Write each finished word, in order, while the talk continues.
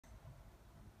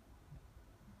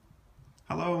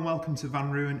Hello and welcome to Van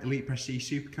Ruin Elite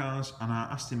Prestige Supercars and our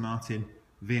Aston Martin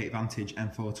V8 Vantage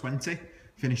N420,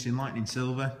 finished in lightning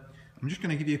silver. I'm just going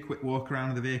to give you a quick walk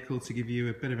around of the vehicle to give you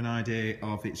a bit of an idea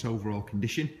of its overall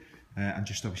condition and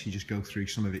just obviously just go through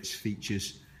some of its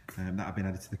features that have been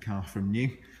added to the car from new.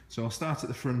 So I'll start at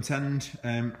the front end.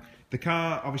 The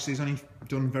car obviously has only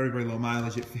done very low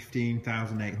mileage at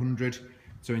 15,800.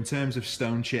 So in terms of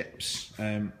stone chips,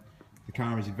 the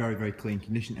car is in very clean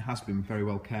condition. It has been very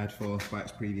well cared for by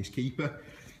its previous keeper.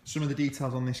 Some of the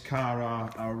details on this car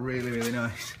are really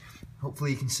nice.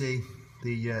 Hopefully you can see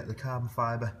the carbon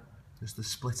fibre, just the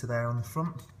splitter there on the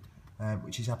front,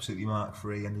 which is absolutely mark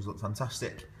free and does look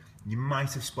fantastic. You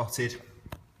might have spotted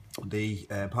the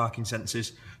parking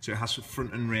sensors, so it has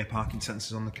front and rear parking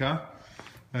sensors on the car.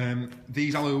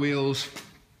 These alloy wheels,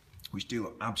 which do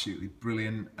look absolutely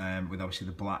brilliant, with obviously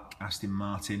the black Aston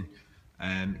Martin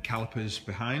calipers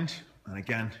behind, and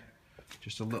again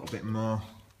just a little bit more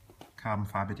carbon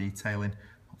fibre detailing.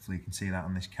 Hopefully you can see that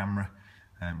on this camera,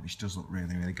 which does look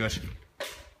really good.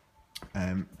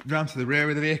 Round to the rear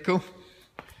of the vehicle,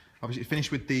 obviously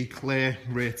finished with the clear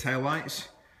rear tail lights.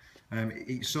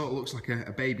 It sort of looks like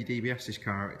a baby DBS, this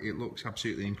car. It looks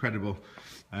absolutely incredible.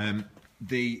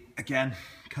 The again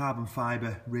carbon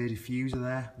fibre rear diffuser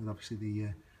there with obviously the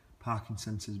parking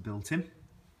sensors built in.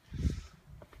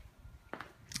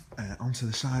 Onto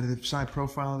the side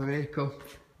profile of the vehicle.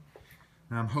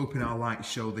 Now I'm hoping our lights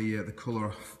show the colour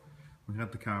off. We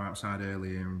had the car outside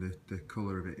earlier and the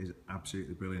colour of it is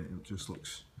absolutely brilliant. It just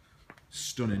looks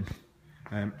stunning.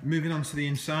 Moving on to the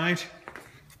inside,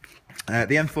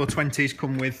 the N420s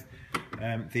come with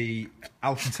the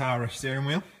Alcantara steering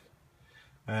wheel.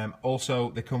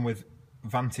 Also they come with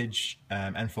Vantage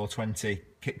N420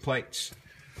 kick plates.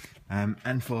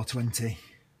 N420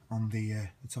 on the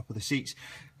top of the seats.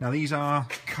 Now these are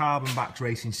carbon backed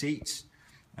racing seats,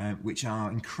 which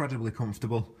are incredibly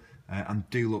comfortable and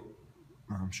do look,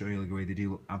 I'm sure you'll agree, they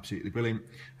do look absolutely brilliant.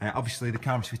 Obviously the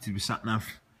car is fitted with sat-nav,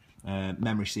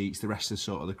 memory seats, the rest of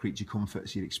sort of the creature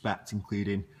comforts you'd expect,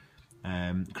 including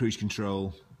cruise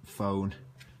control, phone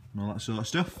and all that sort of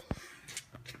stuff.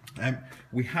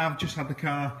 We have just had the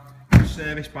car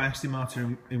serviced by Aston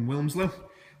Martin in Wilmslow.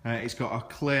 It's got a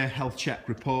clear health check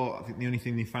report. I think the only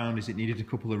thing they found is it needed a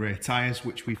couple of rear tyres,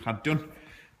 which we've had done.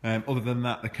 Other than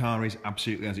that, the car is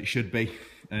absolutely as it should be.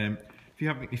 If you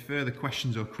have any further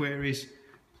questions or queries,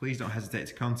 please don't hesitate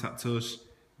to contact us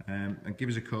and give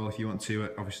us a call if you want to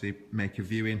obviously make a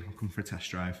viewing or come for a test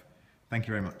drive. Thank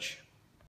you very much.